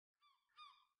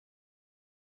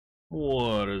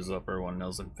What is up, everyone?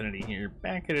 Nels Infinity here,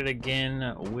 back at it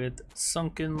again with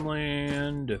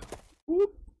Sunkenland. Whoop!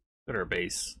 Look at our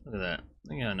base. Look at that.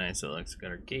 Look how nice it looks.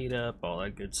 Got our gate up, all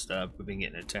that good stuff. We've been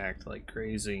getting attacked like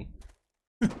crazy.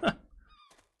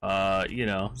 You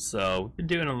know, so we've been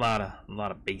doing a lot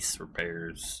of base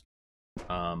repairs.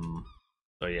 So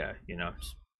yeah, you know,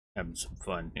 just having some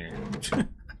fun here.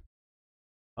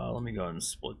 Let me go ahead and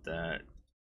split that.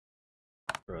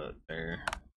 Throw it there.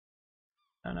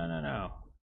 No.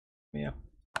 Yeah.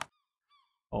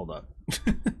 Hold up.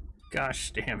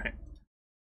 Gosh damn it.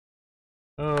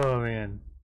 Oh man.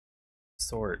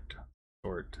 Sort.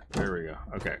 There we go.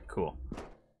 Okay, cool.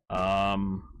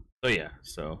 So yeah,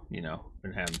 so you know,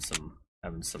 been having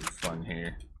some fun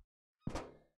here.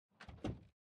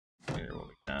 Here what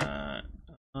we got.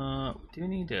 We do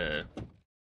need to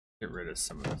get rid of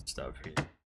some of the stuff here.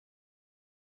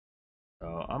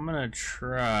 So I'm gonna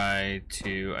try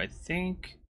to, I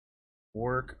think,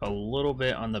 work a little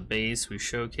bit on the base. We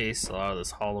showcased a lot of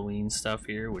this Halloween stuff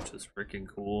here, which is freaking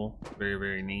cool.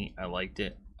 Very neat. I liked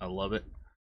it. I love it.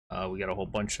 We got a whole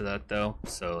bunch of that though.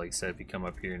 So like I said, if you come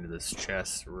up here into this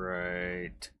chest,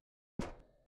 right,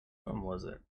 when was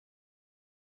it?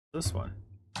 This one.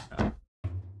 No.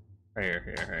 Right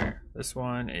here. This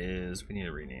one is, we need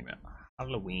to rename it.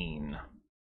 Halloween.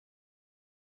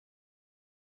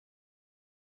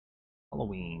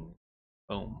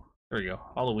 Boom. There we go.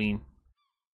 Halloween.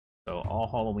 So all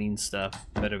Halloween stuff.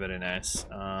 Very nice.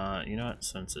 You know what?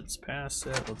 Since it's past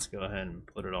it, let's go ahead and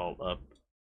put it all up.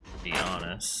 To be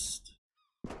honest.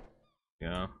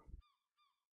 Yeah.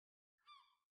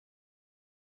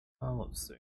 Let's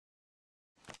see.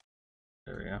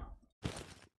 There we go.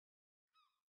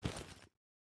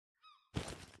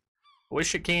 I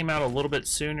wish it came out a little bit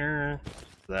sooner.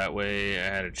 That way I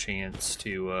had a chance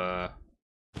to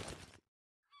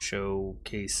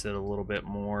showcase it a little bit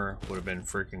more. Would have been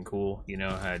freaking cool. You know,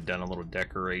 I had done a little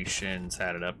decorations,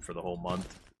 had it up for the whole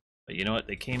month. But you know what?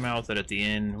 They came out with it at the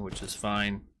end, which is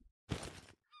fine.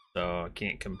 So I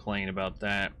can't complain about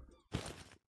that.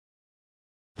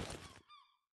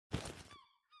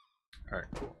 Alright,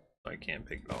 cool. So I can't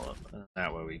pick it all up.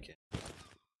 That way we can,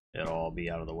 it'll all be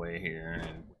out of the way here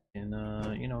and we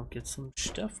can, you know, get some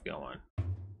stuff going.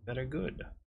 Better good.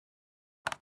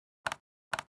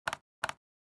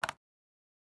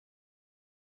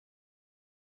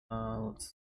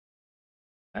 Let's,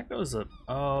 that goes up.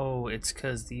 Oh, it's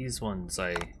because these ones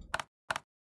hold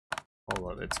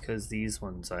up, it's because these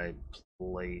ones I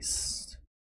placed.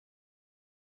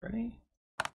 Ready?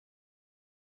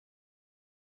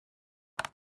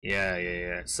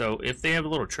 Yeah. So if they have a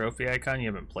little trophy icon, you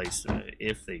haven't placed it.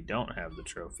 If they don't have the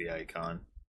trophy icon,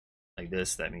 like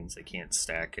this, that means they can't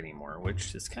stack anymore,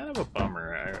 which is kind of a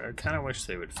bummer. I kind of wish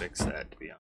they would fix that, to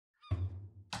be honest.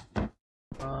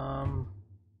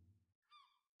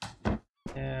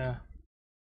 Yeah.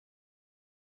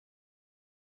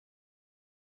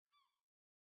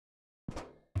 Let's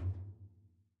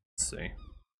see.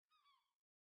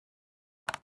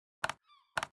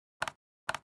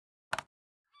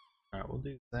 Alright, we'll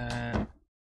do that.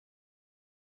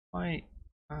 I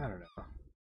don't know.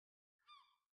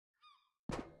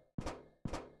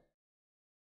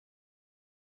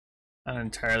 Not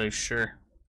entirely sure.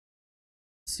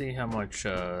 See how much,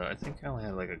 I think I only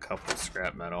have like a couple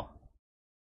scrap metal.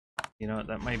 You know what,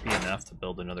 that might be enough to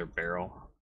build another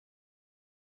barrel.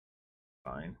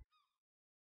 Fine.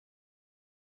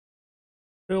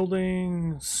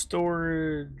 Building,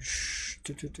 storage.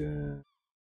 There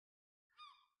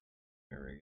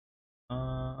we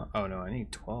go. Oh no, I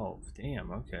need 12.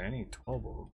 Damn, okay, I need 12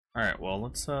 of them. Alright, well,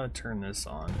 let's turn this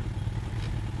on.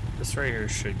 This right here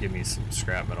should give me some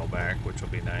scrap metal back, which will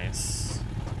be nice.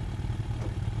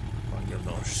 I'll give a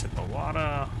little sip of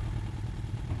water.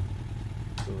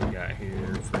 What we got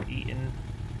here for eating?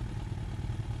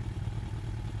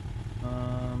 I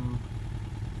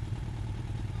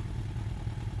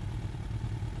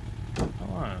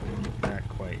don't want to eat that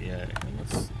quite yet. And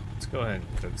let's go ahead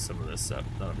and cook some of this up.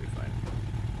 That'll be fine.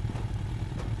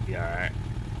 Be alright.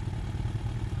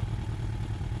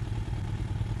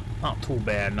 Not too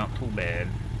bad, not too bad.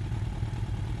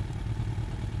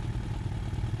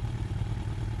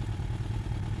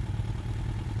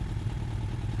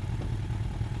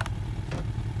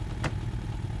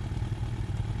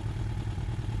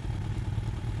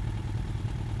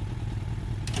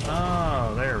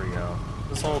 Oh, there we go.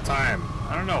 This whole time.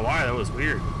 I don't know why, that was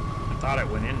weird. I thought it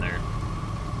went in there.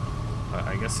 But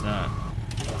I guess not.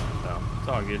 So, it's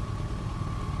all good.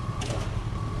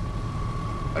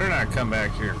 Better not come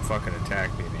back here and fucking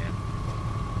attack me, man.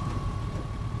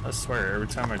 I swear, every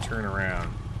time I turn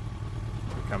around,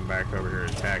 come back over here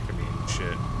attacking me and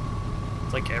shit.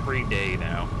 It's like every day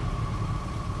now.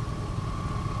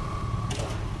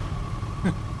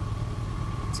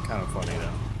 It's kind of funny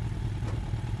though.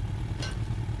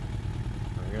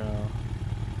 There we go.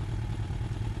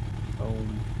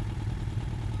 Boom.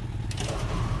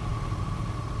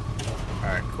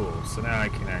 Alright, cool. So now I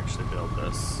can actually build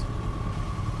this.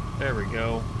 There we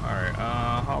go. Alright,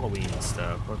 Halloween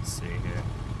stuff. Let's see here.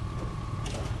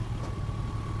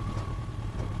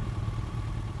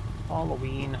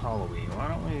 Halloween. Why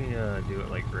don't we do it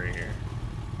like right here?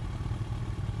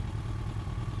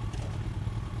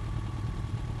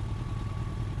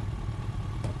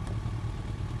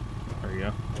 There you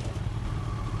go.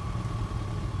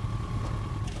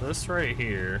 This right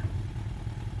here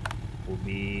will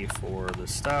be for the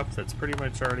stuff that's pretty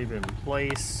much already been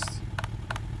placed.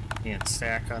 Can't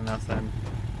stack on nothing.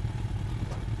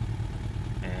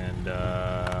 And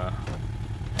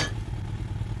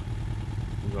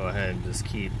we'll go ahead and just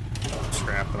keep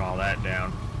scrapping all that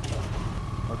down.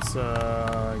 Let's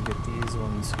get these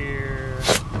ones here.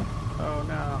 Oh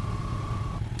no.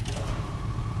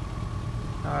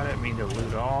 No, I didn't mean to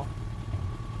loot all.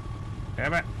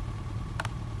 Damn it.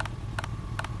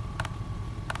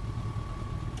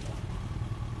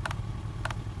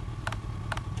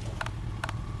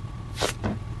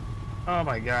 Oh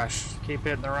my gosh, keep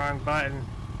hitting the wrong button.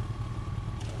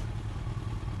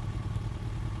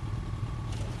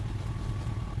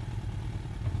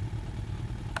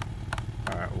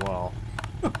 Alright, well.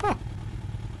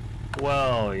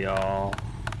 Well, y'all.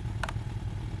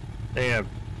 They have...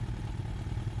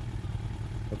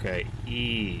 Okay,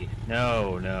 E.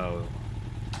 No.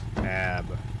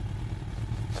 Tab.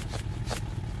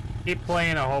 Keep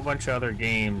playing a whole bunch of other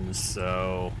games,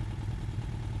 so...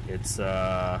 It's,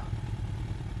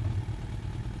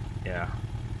 yeah.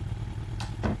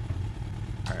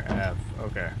 Alright, F.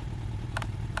 Okay.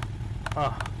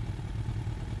 Oh.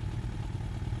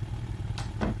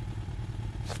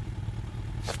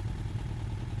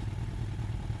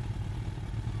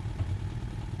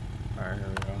 Alright, here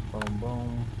we go. Boom,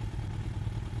 boom.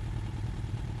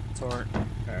 Sort.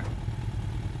 Okay.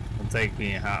 It'll take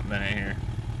me a hot minute here.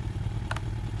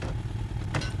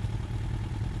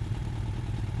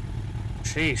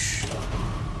 Sheesh.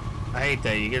 I hate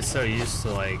that. You get so used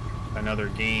to, like, another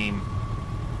game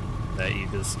that you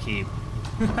just keep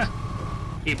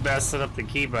messing up the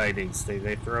key bindings.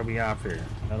 They throw me off here.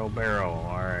 Metal barrel.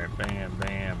 Alright. Bam,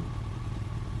 bam.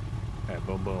 Okay,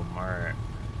 boom, boom. Alright.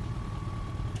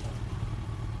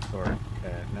 Okay.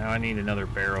 Now I need another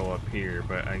barrel up here,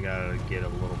 but I gotta get a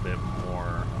little bit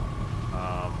more.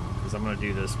 Because I'm gonna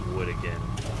do this wood again.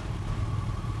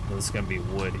 So this is gonna be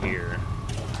wood here.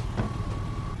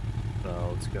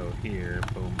 So let's go here.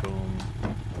 Boom, boom.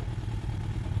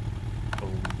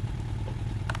 Boom.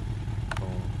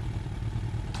 Boom.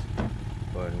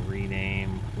 Go ahead and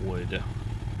rename wood.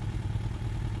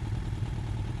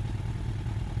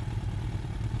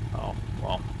 Oh,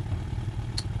 well.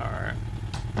 Alright.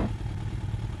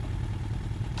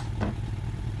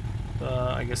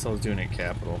 I guess I was doing it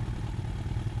capital.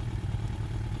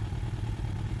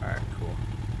 Alright, cool.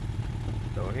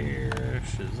 Go here.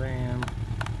 Shazam.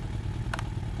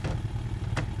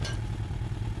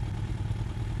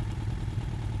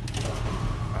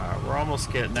 We're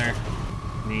almost getting there.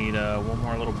 Need one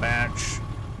more little batch.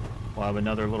 We'll have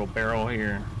another little barrel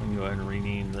here. We can go ahead and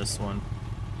rename this one.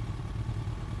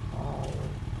 Oh.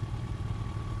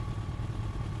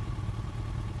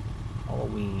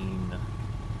 Halloween.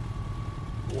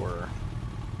 Decor.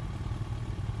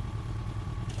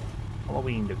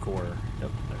 Halloween decor.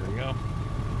 Yep, there we go.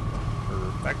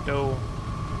 Perfecto.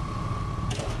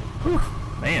 Whew,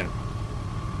 man.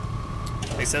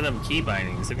 They said them key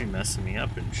bindings, they'd be messing me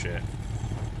up and shit.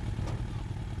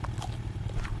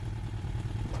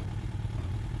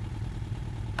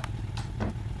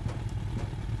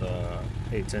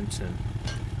 Pay attention.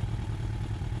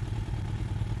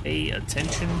 Pay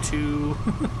attention to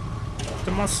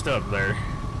to my stuff there.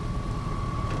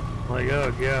 Like,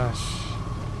 oh gosh.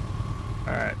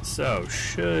 Alright, so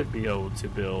should be able to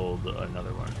build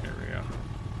another one. Here we go.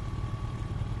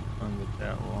 I'll get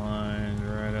that line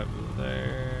right up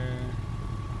there.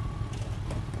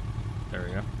 There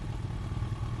we go.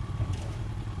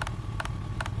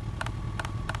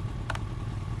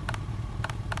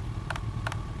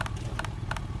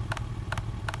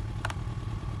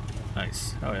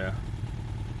 Nice. Oh yeah.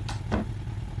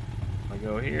 I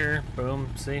go here, boom,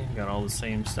 see, got all the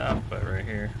same stuff, but right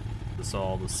here, this is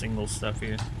all the single stuff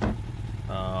here.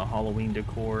 Halloween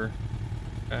decor.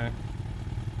 Okay.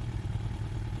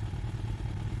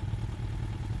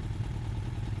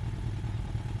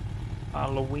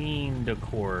 Halloween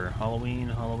decor. Halloween,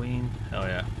 Halloween. Hell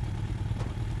yeah.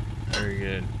 Very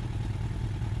good.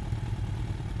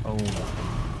 Oh.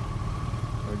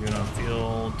 We're doing on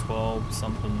field 12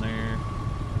 something there.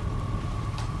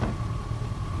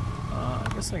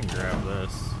 I guess I can grab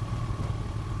this.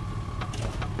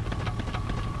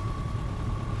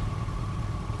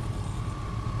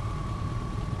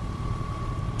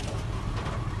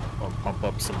 I'll pump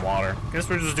up some water. Guess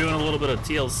we're just doing a little bit of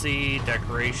TLC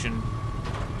decoration.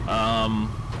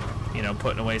 You know,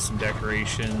 putting away some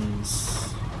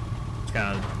decorations.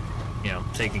 Kind of, you know,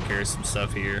 taking care of some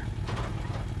stuff here.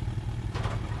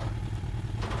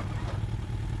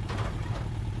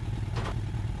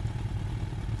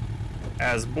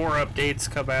 As more updates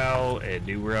come out and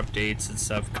newer updates and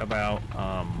stuff come out,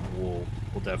 we'll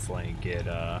definitely get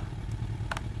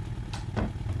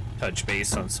touch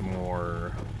base on some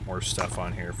more stuff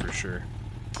on here for sure.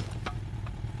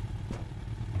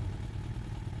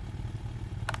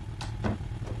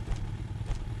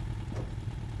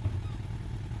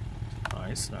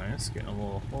 Nice, nice. Getting a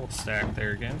little stack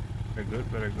there again. Very good,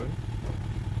 very good.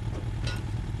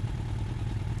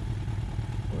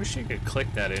 I wish you could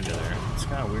click that into there. It's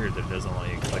kind of weird that it doesn't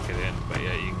let you click it in, but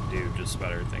yeah, you can do just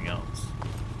about everything else.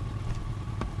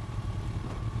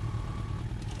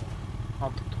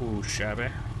 Not too shabby.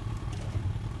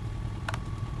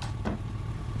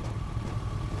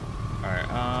 Alright,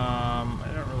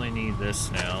 I don't really need this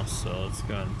now, so let's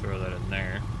go ahead and throw that in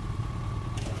there.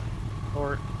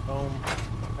 Port, boom.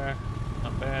 Okay,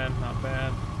 not bad, not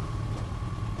bad.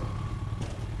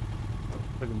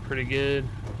 Looking pretty good.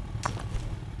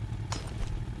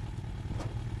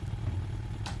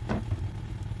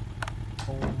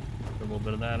 A little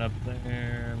bit of that up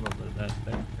there, a little bit of that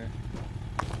there.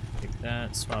 Take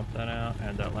that, swap that out,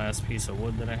 add that last piece of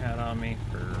wood that I had on me.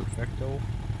 Perfecto.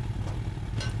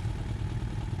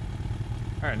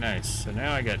 Alright, nice. So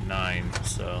now I got 9,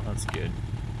 so that's good.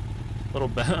 A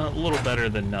little better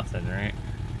than nothing, right?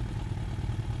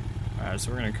 Alright,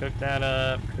 so we're gonna cook that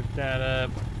up, cook that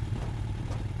up.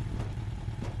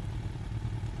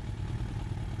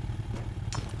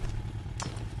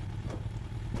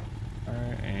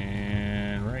 Alright,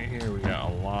 and right here we got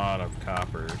a lot of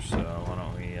copper, so why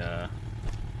don't we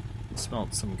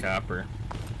smelt some copper.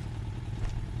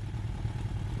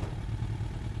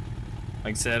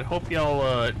 Like I said, hope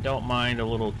y'all don't mind a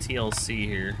little TLC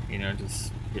here, you know,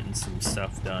 just getting some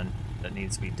stuff done that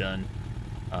needs to be done.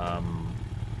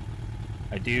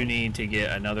 I do need to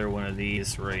get another one of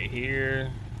these right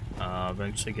here.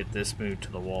 Eventually get this moved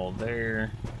to the wall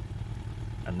there.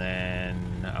 And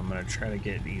then I'm gonna try to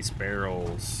get these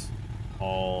barrels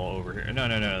all over here. No,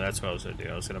 that's what I was gonna do.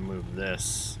 I was gonna move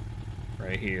this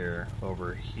right here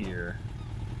over here.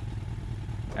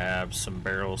 Have some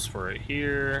barrels for it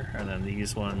here, and then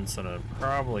these ones, I'm gonna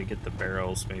probably get the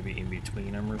barrels maybe in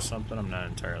between them or something. I'm not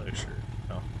entirely sure.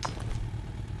 So.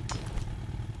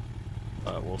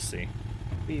 But we'll see.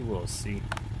 We will see.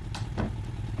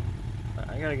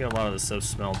 I gotta get a lot of this stuff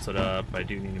smelted up. I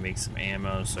do need to make some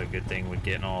ammo, so a good thing with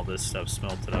getting all this stuff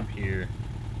smelted up here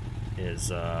is,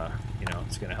 you know,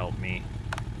 it's gonna help me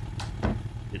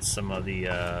get some of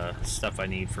the stuff I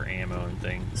need for ammo and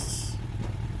things.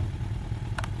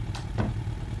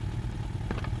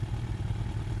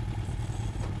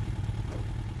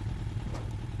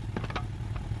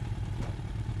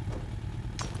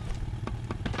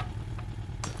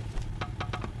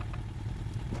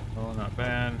 Oh, not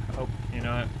bad. Oh, you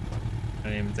know what? I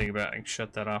didn't even think about it. I can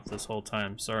shut that off this whole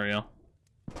time. Sorry, y'all.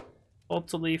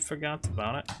 Totally forgot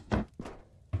about it.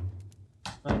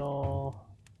 Metal.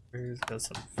 Here's got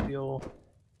some fuel.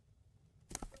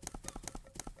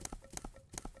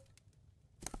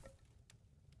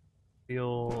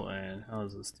 Fuel, and how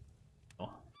is this?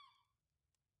 Oh,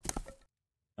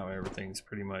 now everything's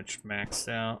pretty much maxed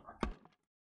out.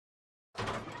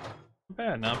 Not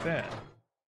bad, not bad.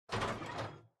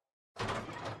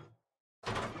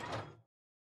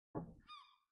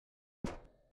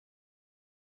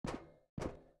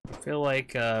 I feel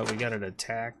like we got an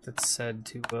attack that's said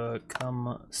to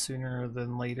come sooner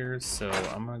than later, so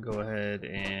I'm gonna go ahead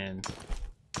and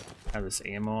have this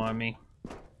ammo on me.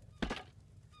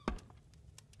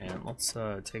 And let's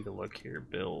take a look here.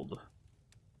 Build.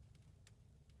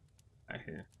 Right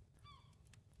here.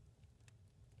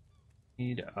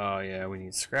 Oh yeah, we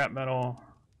need scrap metal,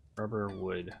 rubber,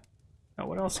 wood. Now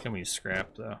what else can we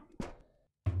scrap though?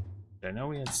 I know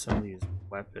we had some of these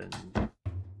weapon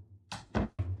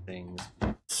things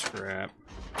scrap.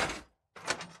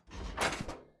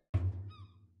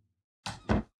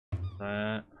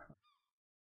 That.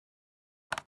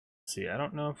 see, I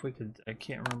don't know if we could, I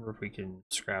can't remember if we can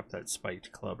scrap that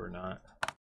spiked club or not.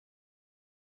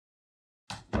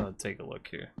 Take a look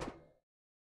here.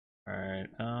 Alright,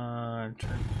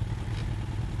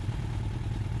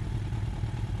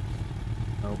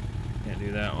 nope, can't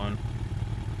do that one.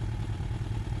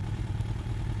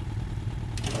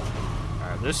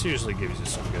 Alright, this usually gives you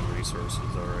some good resources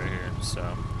though right here,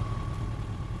 so.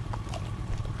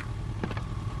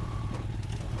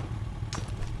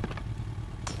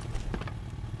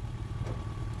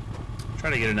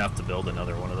 Try to get enough to build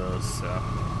another one of those, so.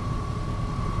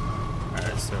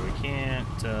 Alright, so we can't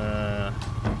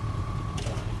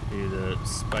do the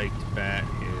spiked bat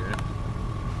here.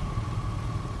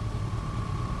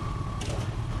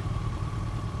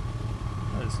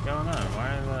 What is going on?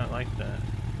 Why is that like that?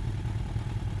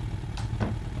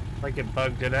 Like it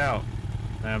bugged it out.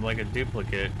 I have like a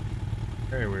duplicate.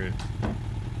 Very weird.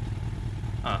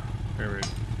 Huh, very weird.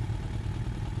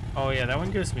 Oh yeah, that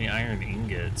one gives me iron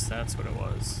ingots. That's what it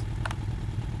was.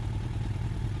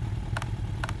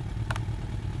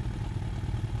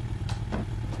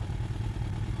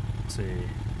 Let's see.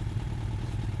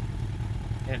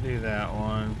 Can't do that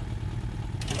one.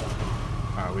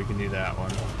 Alright, we can do that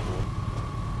one. Cool.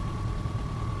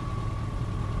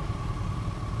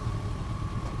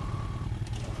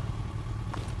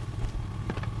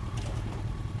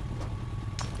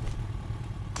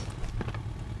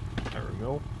 There we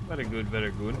go. Very good,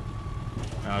 very good.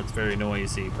 Now it's very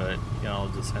noisy, but y'all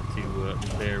just have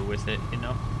to bear with it, you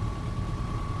know?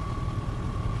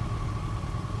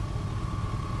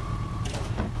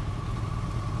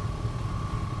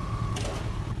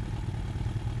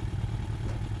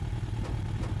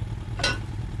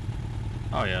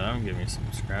 Oh yeah, that would give me some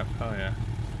scrap. Oh yeah.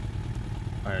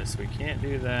 Alright, so we can't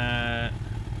do that.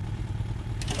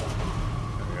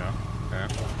 There we go. Okay.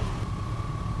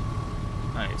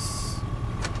 Nice.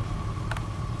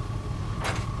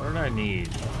 What did I need?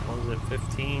 What was it,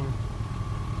 15?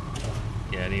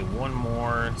 Yeah, I need one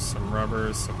more, some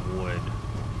rubber, some wood.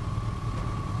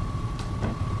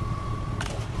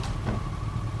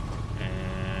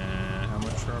 And how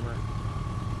much rubber?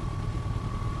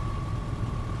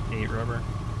 8 rubber.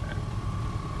 Okay.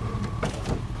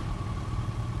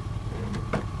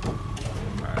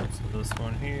 Alright, so this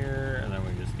one here, and then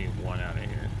we just need one out of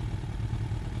here.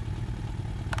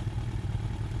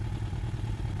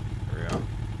 There we go.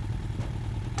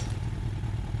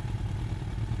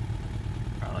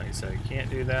 Alright, like I said, I can't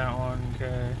do that one,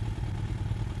 okay.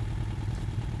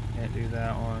 Can't do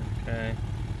that one, okay.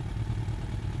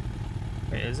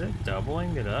 Wait, is it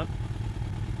doubling it up?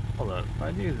 Hold up, if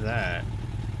I do that.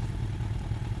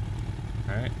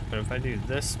 Alright, but if I do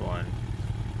this one.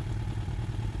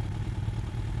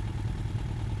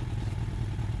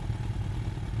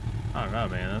 I don't know,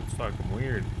 man, that's fucking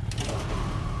weird.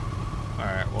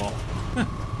 Alright, well.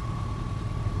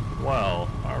 Well,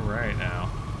 alright now.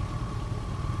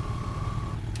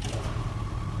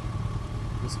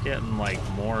 Just getting like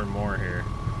more and more here.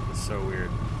 It's so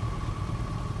weird.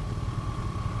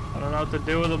 I don't know what to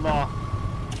do with them all.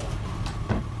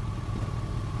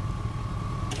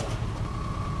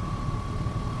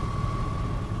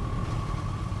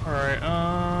 Alright,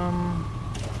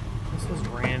 this is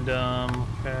random.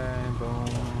 Okay, boom.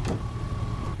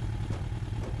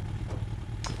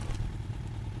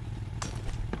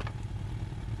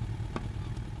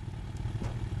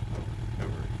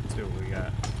 Let's see what we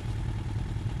got.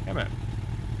 Damn it.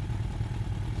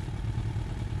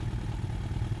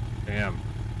 Damn.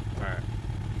 Alright.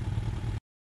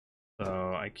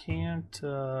 So I can't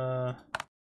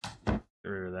get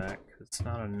rid of that because it's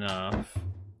not enough.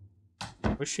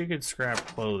 Wish you could scrap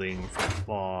clothing for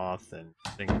cloth and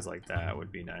things like that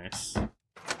would be nice.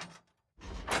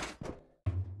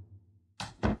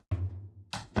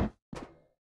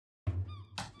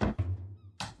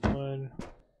 Wood.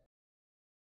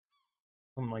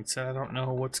 Like I said, I don't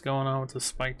know what's going on with the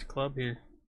spiked club here.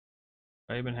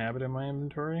 Do I even have it in my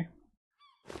inventory?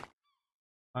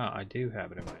 Wow, I do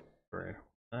have it in my inventory.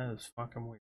 That is fucking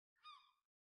weird.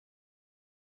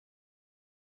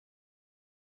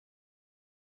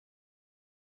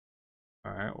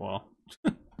 Alright, well.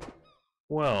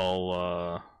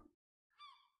 Well,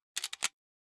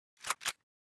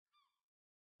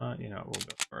 you know, we'll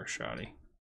go for a shotty.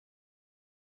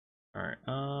 Alright,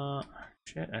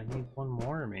 shit, I need one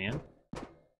more, man.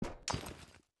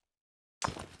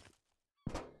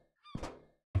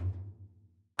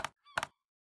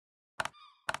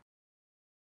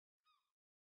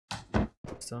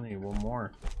 Still need one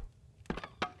more.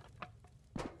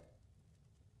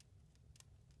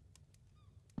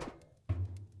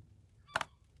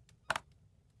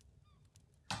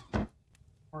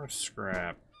 More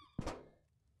scrap.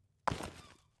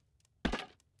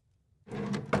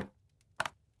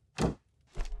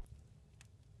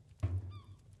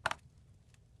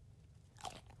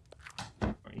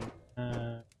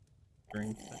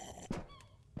 Drink that.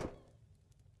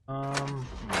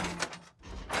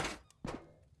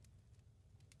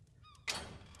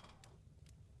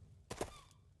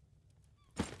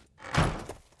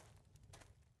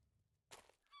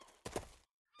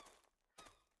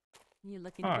 You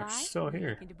looking to buy? It's still here.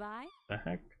 Looking to buy? The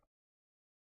heck?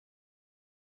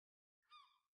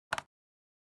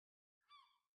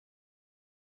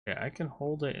 Yeah, I can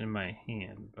hold it in my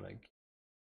hand, but I can't.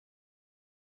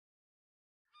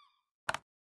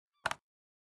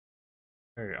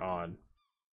 Very odd.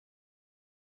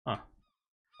 Huh.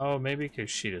 Oh, maybe because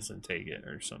she doesn't take it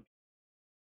or something.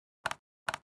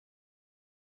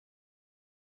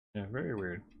 Yeah, very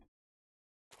weird.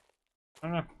 I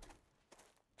don't know.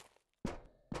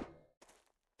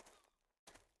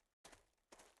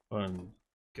 Go ahead and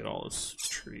get all this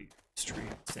trees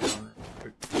down real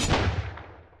quick.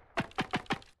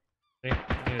 Hey,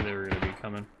 I knew they were gonna be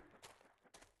coming.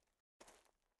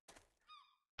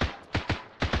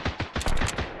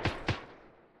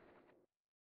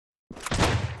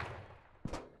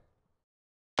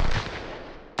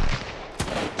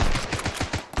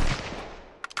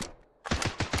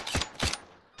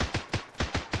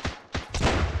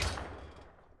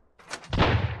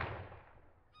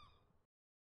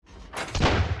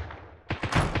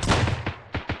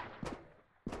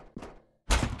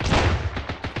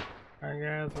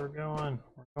 Alright guys, we're going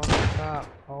to the top.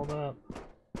 Hold up.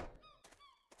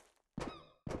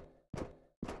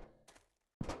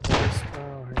 Let's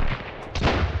go here.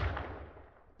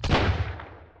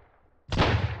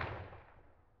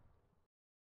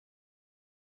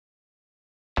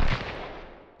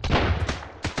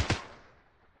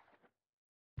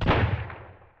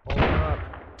 Hold up.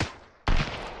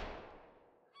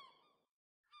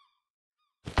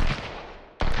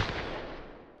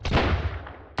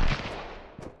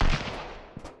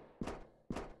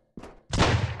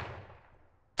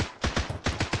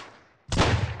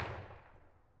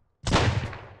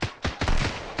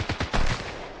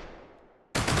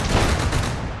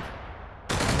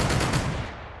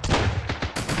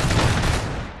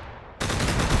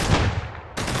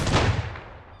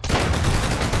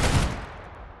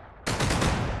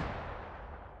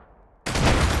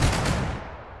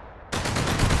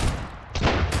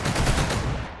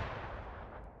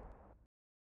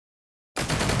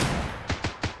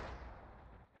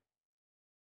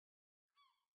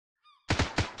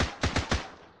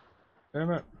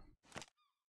 Damn it.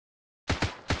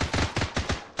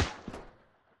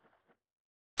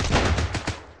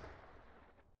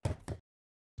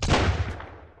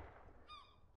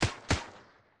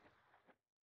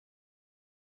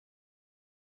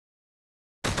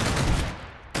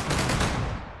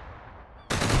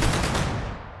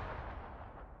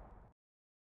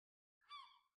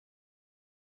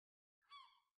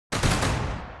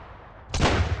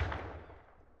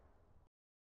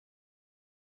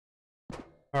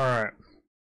 Alright.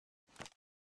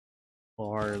 A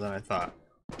little harder than I thought.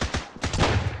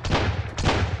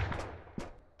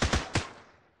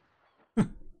 This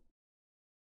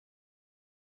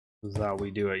is how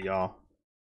we do it, y'all.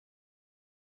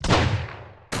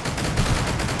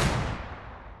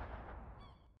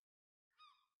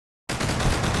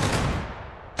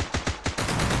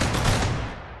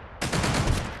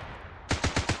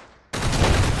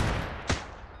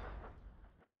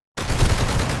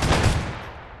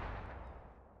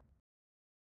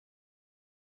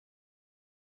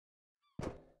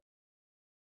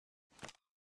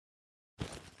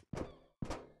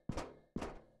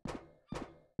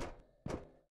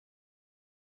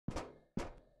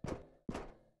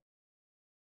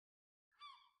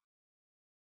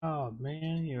 Oh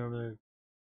man, you over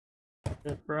there,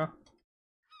 shit, bro.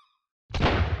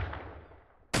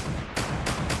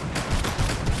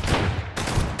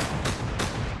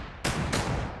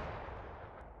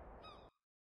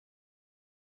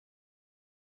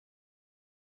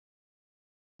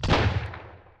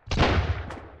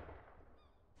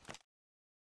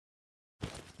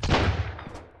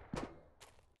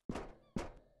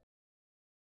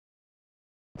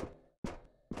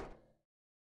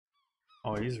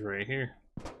 Oh, he's right here.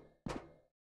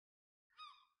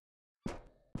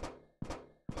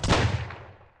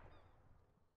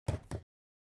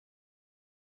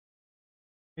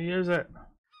 He is it.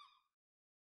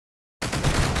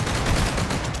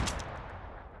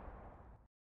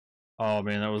 Oh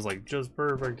man, that was like just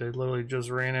perfect. I literally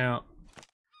just ran out.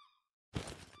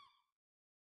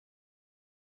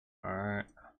 Alright.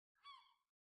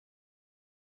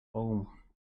 Boom.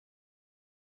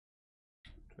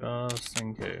 Just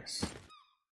in case.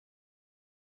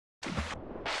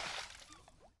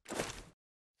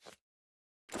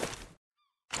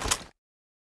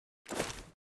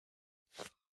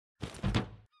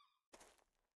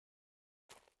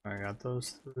 I got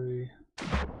those 3.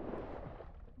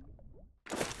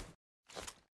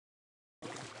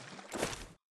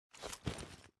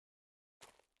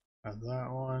 Got that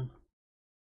one.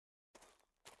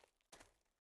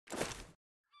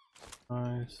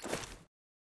 Nice.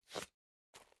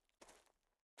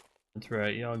 That's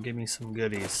right, y'all give me some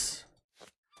goodies.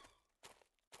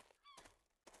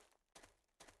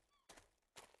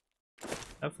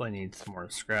 Definitely need some more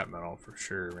scrap metal for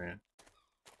sure, man.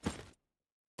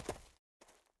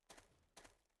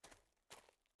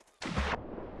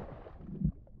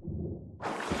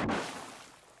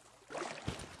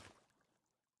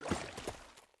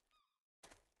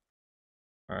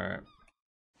 Alright.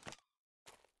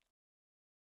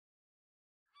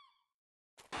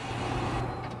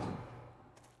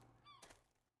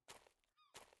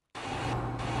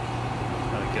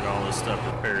 Gotta get all this stuff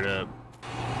prepared up.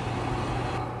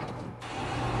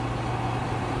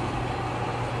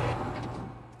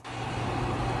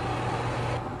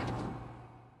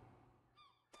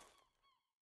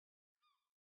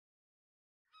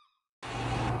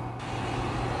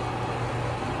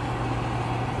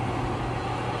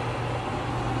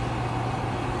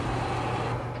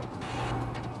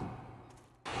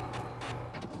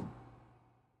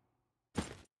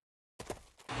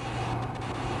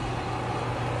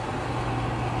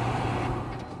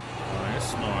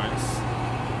 Nice.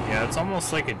 Yeah, it's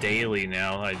almost like a daily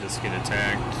now. I just get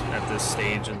attacked at this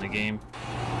stage in the game.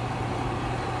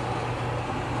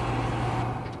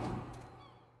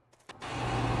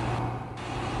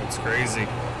 It's crazy.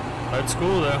 That's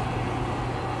cool though.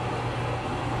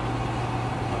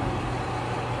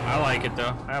 I like it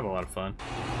though. I have a lot of fun.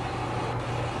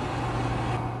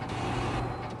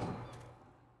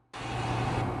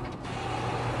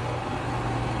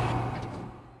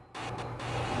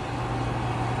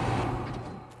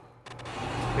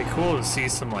 It'd be cool to see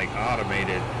some like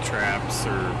automated traps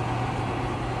or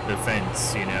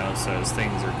defense, you know, so as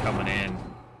things are coming in,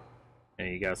 and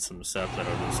you got some stuff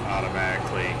that'll just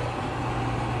automatically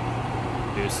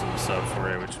do some stuff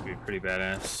for you, which would be pretty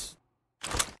badass.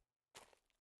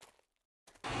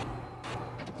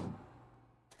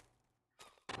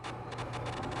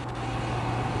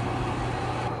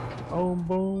 Boom,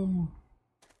 boom.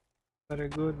 Very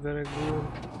good, very good.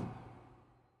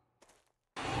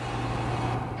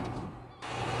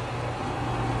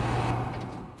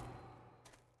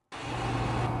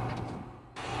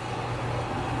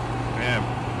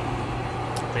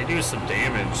 Man, they do some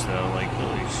damage though, like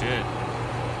holy shit.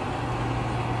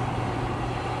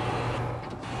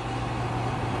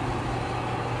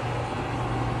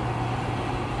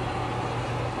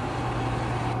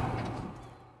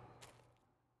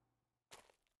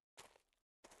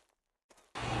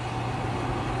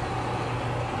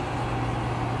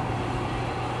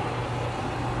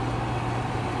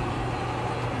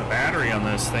 Battery on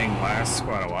this thing lasts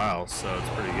quite a while, so it's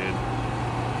pretty good.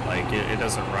 Like, it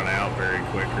doesn't run out very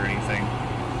quick or anything.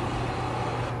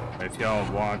 If y'all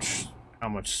watch how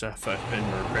much stuff I've been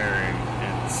repairing,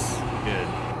 it's good.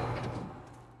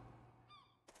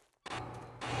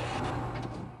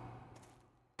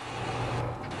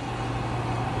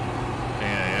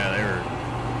 Yeah, they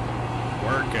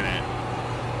were working it.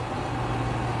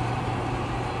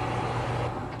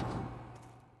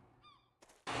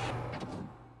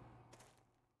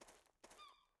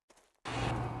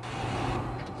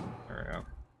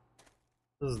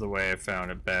 This is the way I found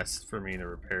it best for me to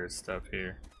repair stuff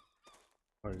here.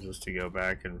 Or just to go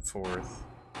back and forth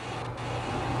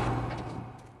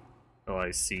till I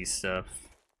see stuff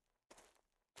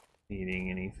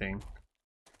needing anything.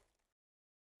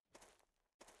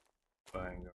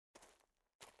 Bang.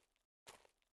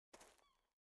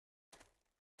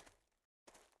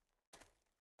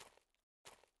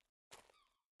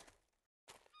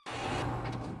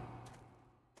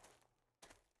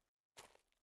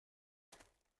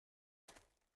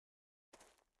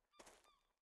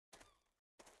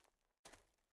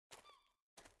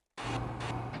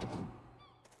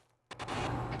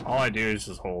 All I do is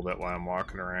just hold it while I'm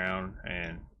walking around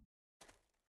and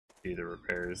do the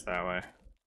repairs that way.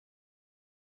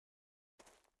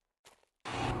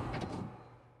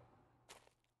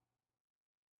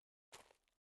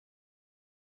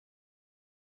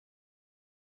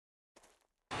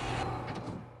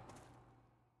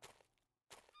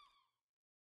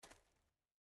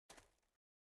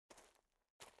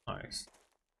 Nice.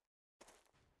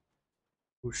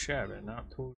 Too shabby, not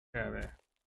too shabby.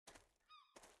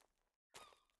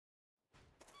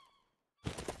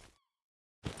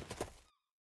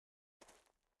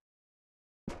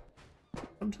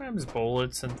 Sometimes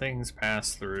bullets and things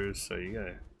pass through, so you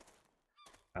gotta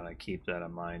kind of keep that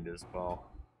in mind as well.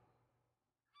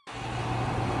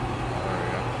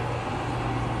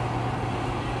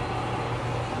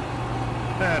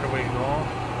 There we go.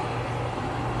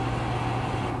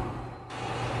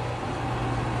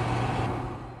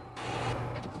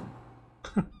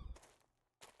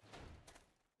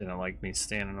 Didn't like me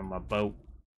standing on my boat.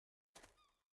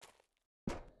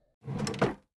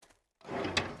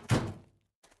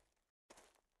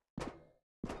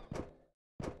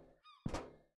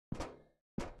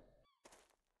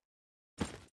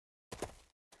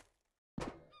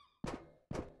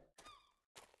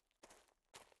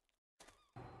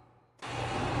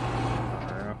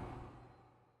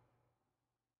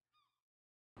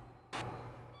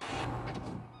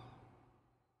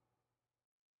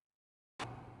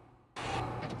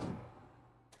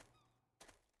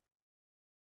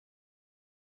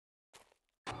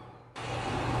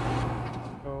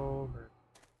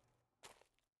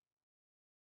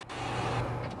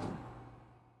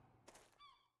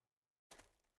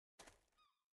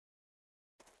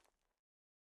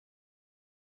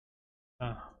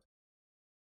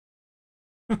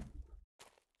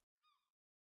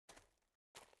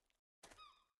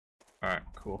 Alright,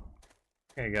 cool.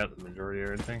 Okay, I got the majority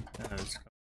of everything.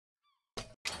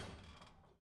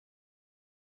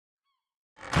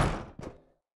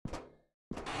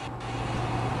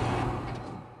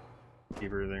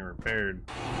 Keep everything repaired.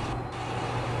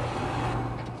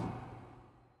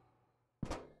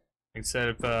 Like I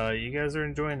said, if you guys are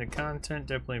enjoying the content,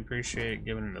 definitely appreciate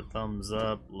giving it a thumbs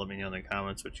up. Let me know in the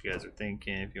comments what you guys are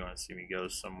thinking. If you want to see me go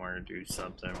somewhere, do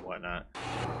something, whatnot.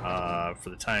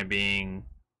 For the time being,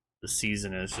 the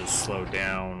season has just slowed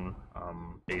down.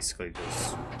 Basically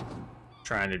just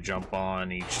trying to jump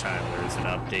on each time there's an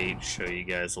update, show you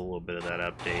guys a little bit of that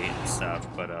update and stuff.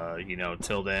 But you know,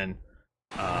 till then,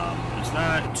 there's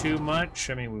not too much.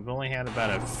 I mean, we've only had about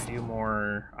a few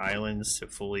more islands to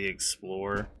fully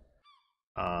explore.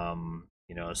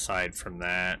 You know, aside from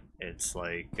that, it's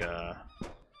like,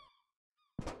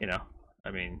 you know,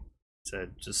 I mean, it's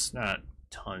just not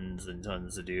tons and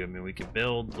tons to do. I mean, we could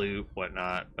build, loot,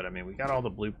 whatnot, but I mean, we got all the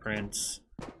blueprints,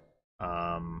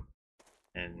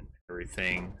 and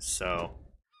everything, so,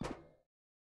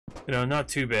 you know, not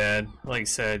too bad. Like I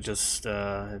said, just,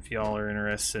 if y'all are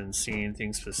interested in seeing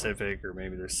anything specific, or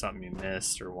maybe there's something you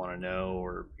missed or want to know,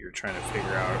 or you're trying to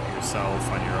figure out yourself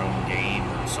on your own game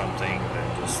or something,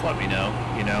 then just let me know,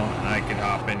 you know, and I can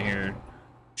hop in here,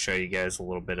 show you guys a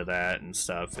little bit of that and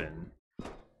stuff, and,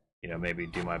 you know, maybe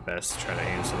do my best to try to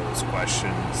answer those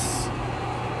questions.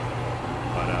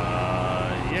 But,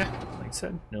 yeah, like I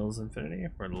said, Nils Infinity,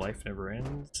 where life never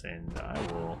ends, and I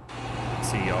will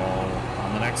see y'all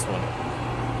on the next one.